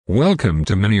Welcome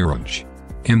to miniOrange.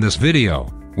 In this video,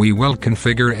 we will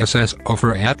configure SSO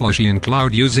for Atlassian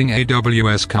Cloud using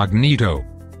AWS Cognito.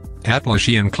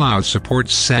 Atlassian Cloud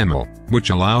supports SAML, which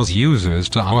allows users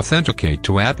to authenticate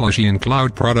to Atlassian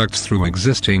Cloud products through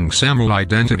existing SAML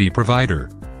identity provider.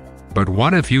 But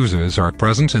what if users are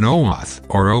present in OAuth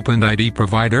or OpenID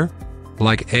provider?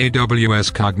 Like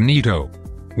AWS Cognito.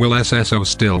 Will SSO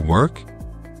still work?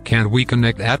 Can we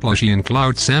connect Atlassian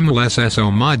Cloud SAML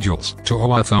SSO modules to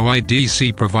OAuth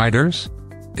OIDC providers?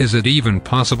 Is it even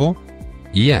possible?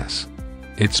 Yes.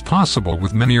 It's possible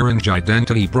with miniOrange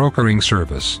Identity Brokering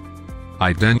Service.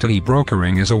 Identity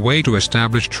brokering is a way to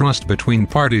establish trust between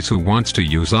parties who wants to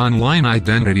use online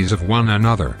identities of one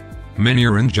another.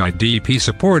 miniOrange IDP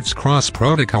supports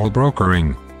cross-protocol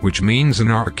brokering, which means in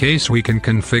our case we can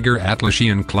configure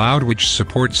Atlassian Cloud which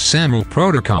supports SAML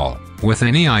protocol, with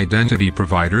any identity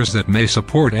providers that may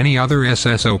support any other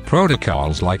SSO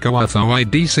protocols like OAuth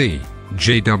OIDC,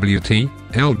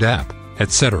 JWT, LDAP,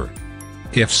 etc.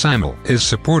 If SAML is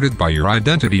supported by your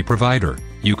identity provider,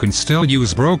 you can still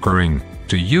use brokering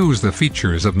to use the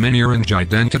features of miniOrange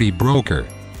Identity Broker.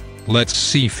 Let's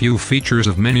see few features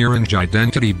of miniOrange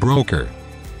Identity Broker.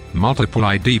 Multiple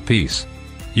IDPs.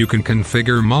 You can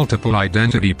configure multiple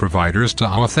identity providers to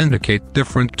authenticate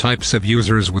different types of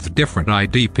users with different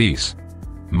IDPs.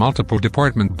 Multiple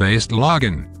department-based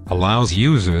login allows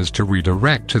users to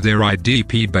redirect to their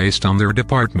IDP based on their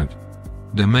department.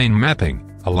 Domain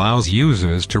mapping allows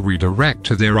users to redirect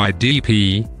to their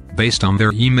IDP based on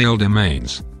their email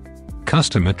domains.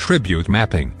 Custom attribute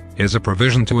mapping is a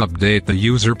provision to update the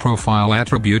user profile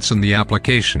attributes in the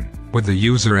application with the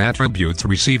user attributes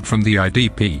received from the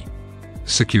IDP.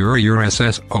 Secure your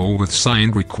SSO with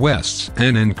signed requests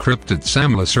and encrypted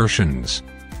SAML assertions.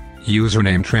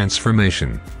 Username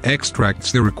transformation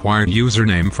extracts the required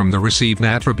username from the received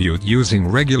attribute using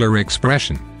regular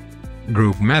expression.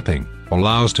 Group mapping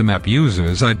allows to map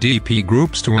users' IDP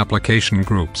groups to application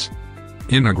groups.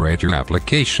 Integrate your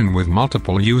application with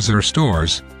multiple user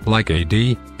stores, like AD,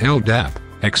 LDAP,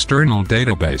 external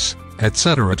database,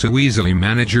 etc. to easily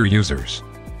manage your users.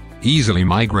 Easily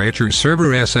migrate your server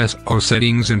SSO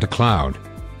settings into cloud.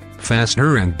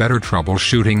 Faster and better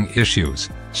troubleshooting issues,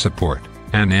 support,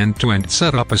 and end-to-end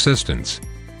setup assistance.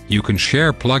 You can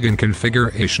share plugin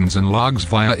configurations and logs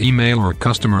via email or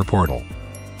customer portal.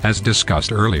 As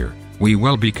discussed earlier, we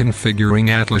will be configuring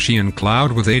Atlassian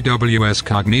Cloud with AWS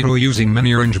Cognito using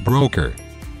miniOrange Broker.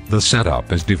 The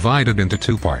setup is divided into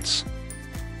two parts.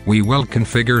 We will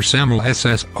configure SAML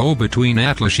SSO between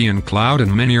Atlassian Cloud and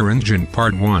miniOrange in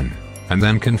part 1, and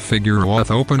then configure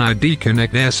OAuth OpenID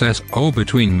Connect SSO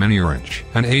between miniOrange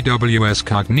and AWS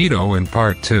Cognito in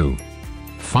part 2.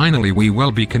 Finally, we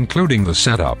will be concluding the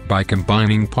setup by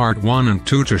combining part 1 and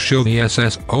 2 to show the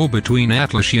SSO between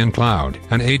Atlassian Cloud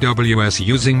and AWS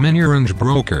using miniOrange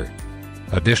Broker.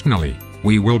 Additionally,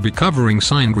 we will be covering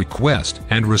signed request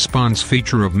and response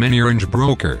feature of miniOrange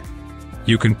Broker.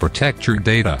 You can protect your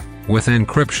data with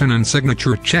encryption and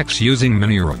signature checks using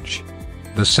miniOrange.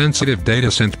 The sensitive data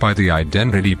sent by the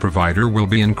identity provider will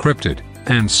be encrypted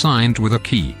and signed with a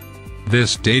key.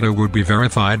 This data would be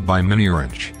verified by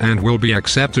miniOrange and will be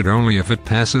accepted only if it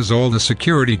passes all the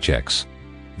security checks.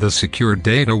 The secured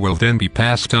data will then be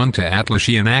passed on to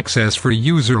Atlassian Access for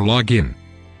user login.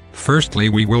 Firstly,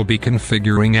 we will be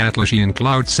configuring Atlassian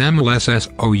Cloud SAML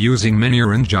SSO using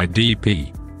miniOrange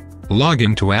IDP. Log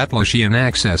into Atlassian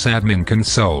Access Admin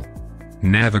Console.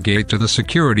 Navigate to the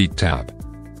Security tab.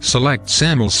 Select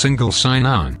SAML Single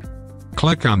Sign-On.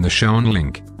 Click on the shown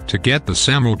link to get the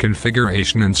SAML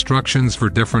configuration instructions for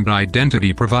different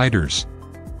identity providers.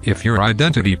 If your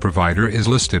identity provider is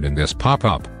listed in this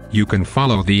pop-up, you can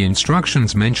follow the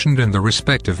instructions mentioned in the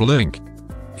respective link.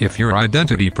 If your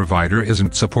identity provider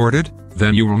isn't supported,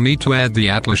 then you will need to add the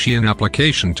Atlassian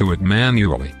application to it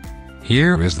manually.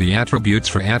 Here is the attributes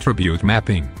for attribute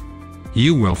mapping.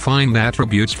 You will find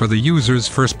attributes for the user's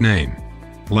first name,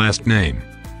 last name,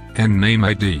 and name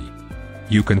ID.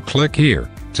 You can click here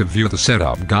to view the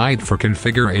setup guide for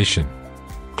configuration.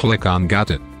 Click on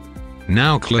Got It.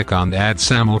 Now click on Add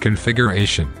SAML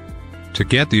Configuration. To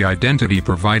get the identity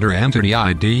provider entity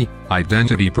ID,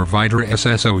 identity provider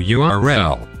SSO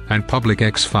URL, and public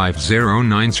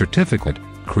X509 certificate,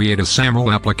 create a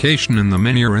SAML application in the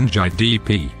miniOrange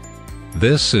IDP.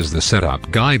 This is the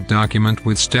setup guide document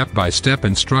with step-by-step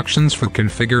instructions for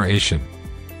configuration.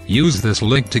 Use this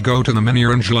link to go to the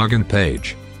miniOrange login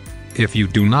page. If you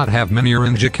do not have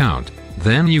miniOrange account,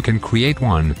 then you can create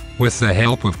one with the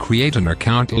help of Create an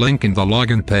Account link in the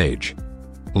login page.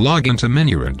 Log into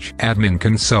miniOrange Admin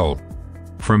Console.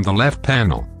 From the left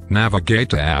panel, navigate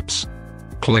to Apps.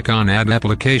 Click on Add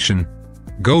Application.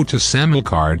 Go to SAML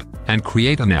card, and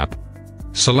create an app.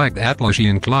 Select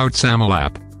Atlassian Cloud SAML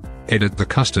app. Edit the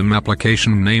custom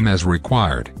application name as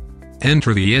required.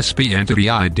 Enter the SP entity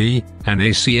ID, and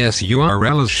ACS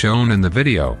URL as shown in the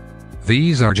video.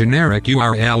 These are generic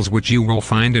URLs which you will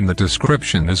find in the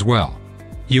description as well.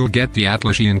 You'll get the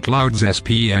Atlassian Cloud's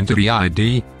SP entity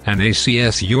ID, and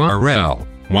ACS URL,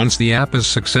 once the app is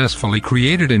successfully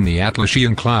created in the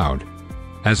Atlassian Cloud.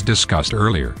 As discussed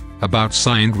earlier, about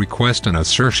signed request and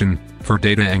assertion, for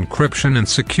data encryption and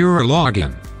secure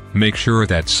login, make sure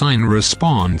that sign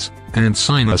responds, and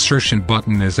sign assertion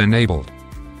button is enabled.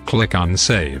 Click on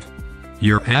Save.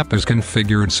 Your app is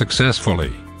configured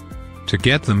successfully. To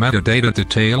get the metadata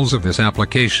details of this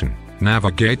application,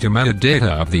 navigate to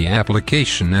metadata of the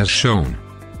application as shown.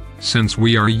 Since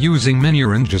we are using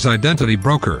miniOrange's identity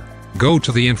broker, go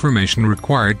to the information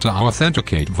required to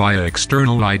authenticate via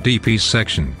external IDP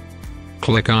section.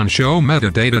 Click on Show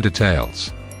Metadata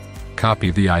Details.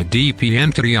 Copy the IDP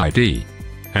entity ID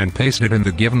and paste it in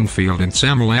the given field in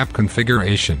SAML app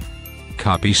configuration.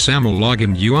 Copy SAML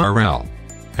login URL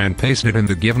and paste it in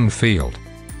the given field.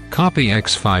 Copy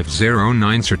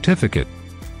X509 certificate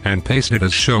and paste it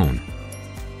as shown.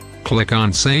 Click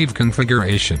on Save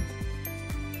Configuration.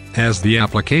 As the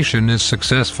application is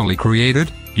successfully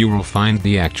created, you will find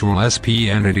the actual SP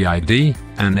entity ID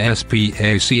and SP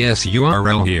ACS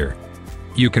URL here.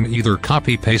 You can either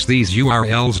copy-paste these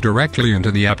URLs directly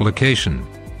into the application,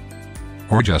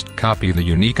 or just copy the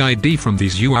unique ID from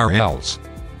these URLs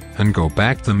and go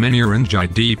back to the miniOrange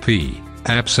IDP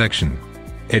app section.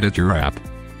 Edit your app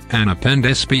and append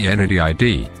SP entity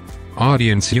ID,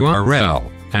 audience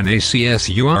URL, and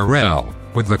ACS URL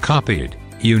with the copied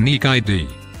unique ID.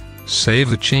 Save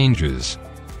the changes.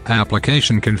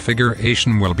 Application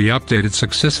configuration will be updated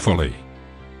successfully.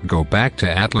 Go back to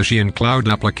Atlassian Cloud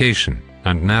application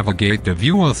and navigate to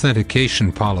View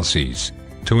Authentication Policies.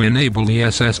 To enable the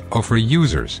SSO for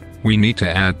users, we need to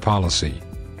add policy.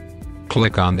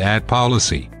 Click on Add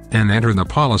Policy and enter the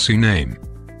policy name.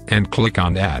 And click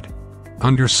on Add.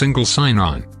 Under Single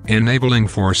Sign-On, enabling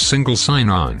for Single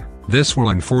Sign-On, this will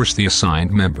enforce the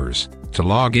assigned members to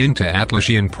log into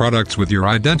Atlassian products with your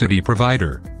identity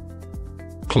provider.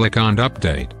 Click on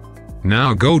Update.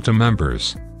 Now go to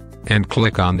Members and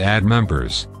click on Add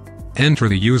Members. Enter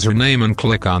the username and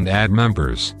click on Add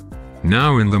Members.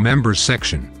 Now in the Members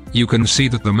section, you can see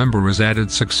that the member is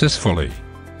added successfully.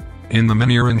 In the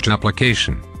miniOrange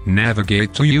application,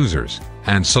 navigate to Users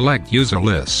and select User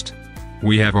List.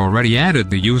 We have already added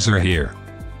the user here.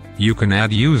 You can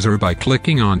add user by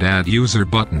clicking on Add User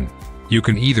button. You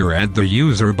can either add the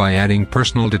user by adding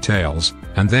personal details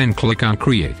and then click on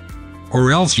Create,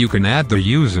 or else you can add the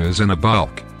users in a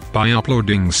bulk by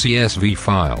uploading CSV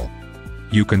file.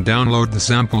 You can download the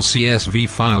sample CSV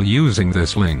file using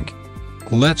this link.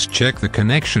 Let's check the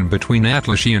connection between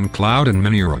Atlassian Cloud and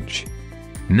miniOrange.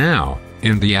 Now,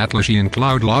 in the Atlassian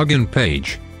Cloud login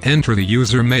page, enter the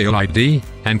user mail ID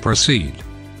and proceed.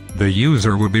 The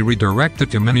user will be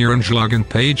redirected to miniOrange login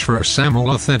page for SAML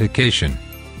authentication.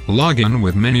 Login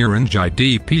with miniOrange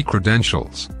IDP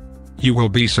credentials. You will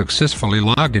be successfully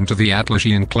logged into the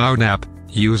Atlassian Cloud app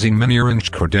using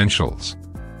miniOrange credentials.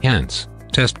 Hence,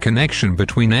 test connection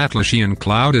between Atlassian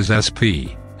Cloud as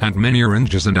SP and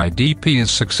miniOrange as an IDP is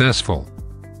successful.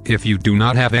 If you do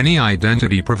not have any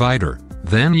identity provider,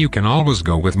 then you can always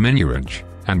go with miniOrange,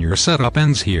 and your setup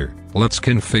ends here. Let's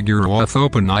configure OAuth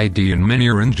OpenID in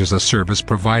miniOrange as a service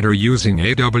provider using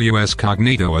AWS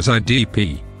Cognito as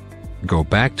IDP. Go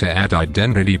back to Add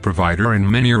Identity Provider in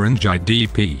miniOrange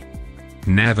IDP.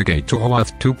 Navigate to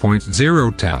OAuth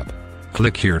 2.0 tab.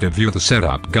 Click here to view the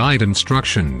setup guide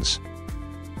instructions.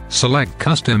 Select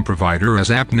Custom Provider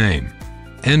as app name.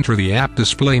 Enter the app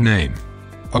display name.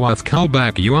 OAuth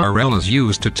callback URL is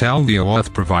used to tell the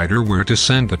OAuth provider where to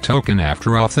send the token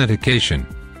after authentication.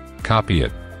 Copy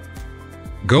it.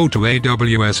 Go to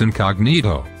AWS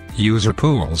Incognito, User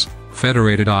Pools,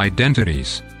 Federated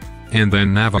Identities, and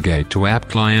then navigate to App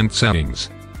Client Settings.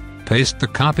 Paste the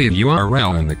copied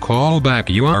URL in the callback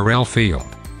URL field.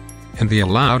 In the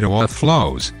Allowed OAuth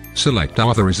Flows, select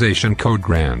Authorization Code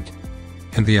Grant.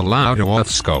 In the Allowed OAuth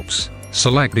Scopes,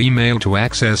 select Email to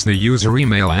access the user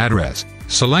email address.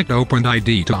 Select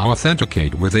OpenID to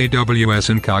authenticate with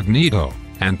AWS Incognito,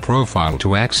 and Profile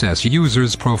to access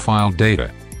users' profile data.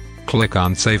 Click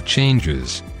on Save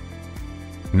Changes.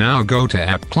 Now go to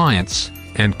App Clients,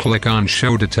 and click on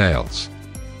Show Details.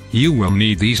 You will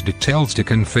need these details to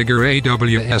configure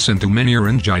AWS into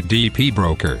miniOrange IDP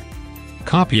Broker.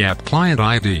 Copy App Client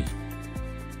ID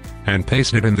and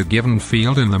paste it in the given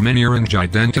field in the miniOrange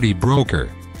Identity Broker.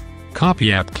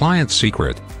 Copy App Client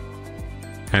Secret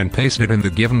and paste it in the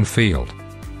given field.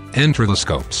 Enter the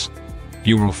scopes.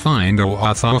 You will find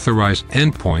OAuth Authorized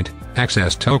Endpoint,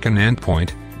 Access Token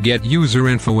Endpoint, Get User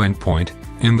Info Endpoint,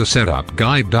 in the Setup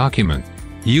Guide document.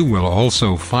 You will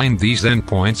also find these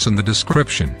endpoints in the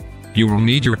description. You will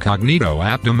need your Cognito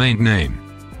app domain name.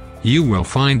 You will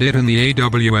find it in the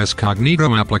AWS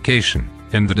Cognito application,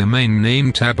 in the Domain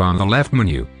Name tab on the left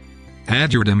menu.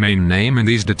 Add your domain name in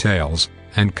these details,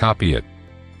 and copy it.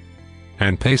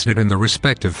 And paste it in the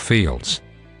respective fields.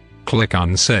 Click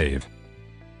on Save.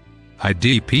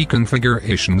 IDP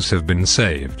configurations have been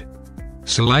saved.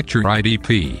 Select your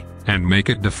IDP, and make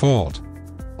it default.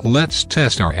 Let's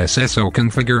test our SSO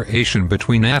configuration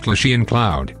between Atlassian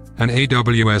Cloud and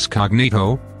AWS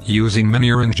Cognito, using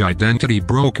miniOrange Identity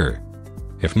Broker.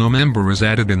 If no member is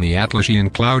added in the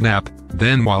Atlassian Cloud app,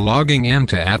 then while logging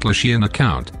into Atlassian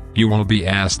account, you will be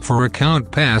asked for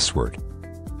account password.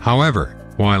 However,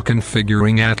 while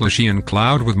configuring Atlassian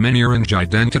Cloud with miniOrange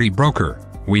Identity Broker,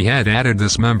 we had added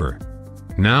this member.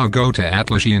 Now go to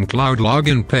Atlassian Cloud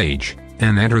login page,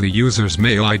 and enter the user's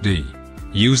mail ID.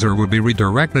 User will be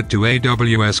redirected to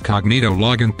AWS Cognito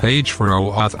login page for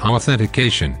OAuth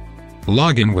authentication.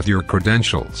 Log in with your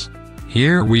credentials.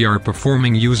 Here we are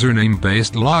performing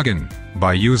username-based login,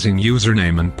 by using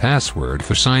username and password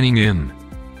for signing in.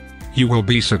 You will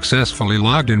be successfully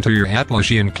logged into your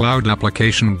Atlassian Cloud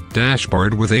application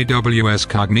dashboard with AWS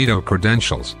Cognito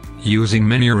credentials, using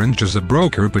miniOrange as a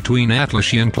broker between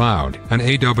Atlassian Cloud and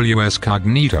AWS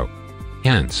Cognito.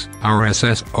 Hence, our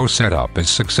SSO setup is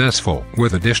successful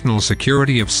with additional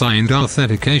security of signed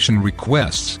authentication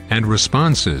requests and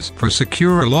responses for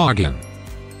secure login.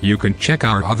 You can check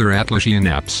our other Atlassian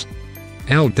apps.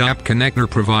 LDAP Connector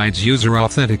provides user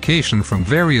authentication from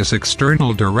various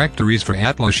external directories for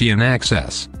Atlassian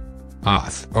Access.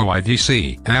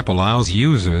 OAuth app allows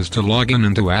users to log in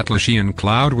into Atlassian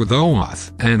Cloud with OAuth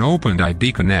and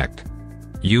OpenID Connect.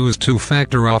 Use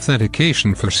two-factor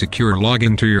authentication for secure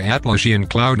login to your Atlassian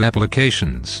Cloud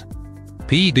applications.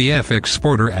 PDF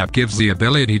Exporter app gives the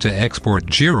ability to export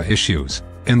Jira issues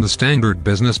in the standard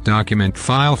business document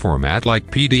file format like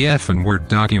PDF and Word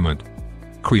document.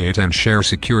 Create and share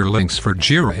secure links for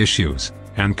Jira issues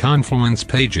and Confluence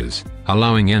pages,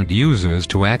 allowing end users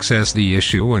to access the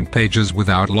issue and pages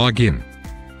without login.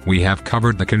 We have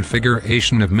covered the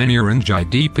configuration of miniOrange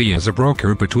IDP as a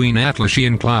broker between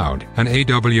Atlassian Cloud and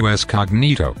AWS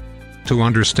Cognito. To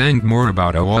understand more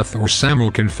about OAuth or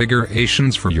SAML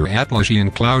configurations for your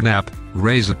Atlassian Cloud app,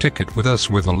 raise a ticket with us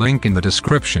with a link in the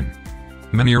description.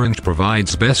 miniOrange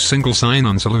provides best single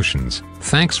sign-on solutions.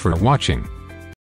 Thanks for watching.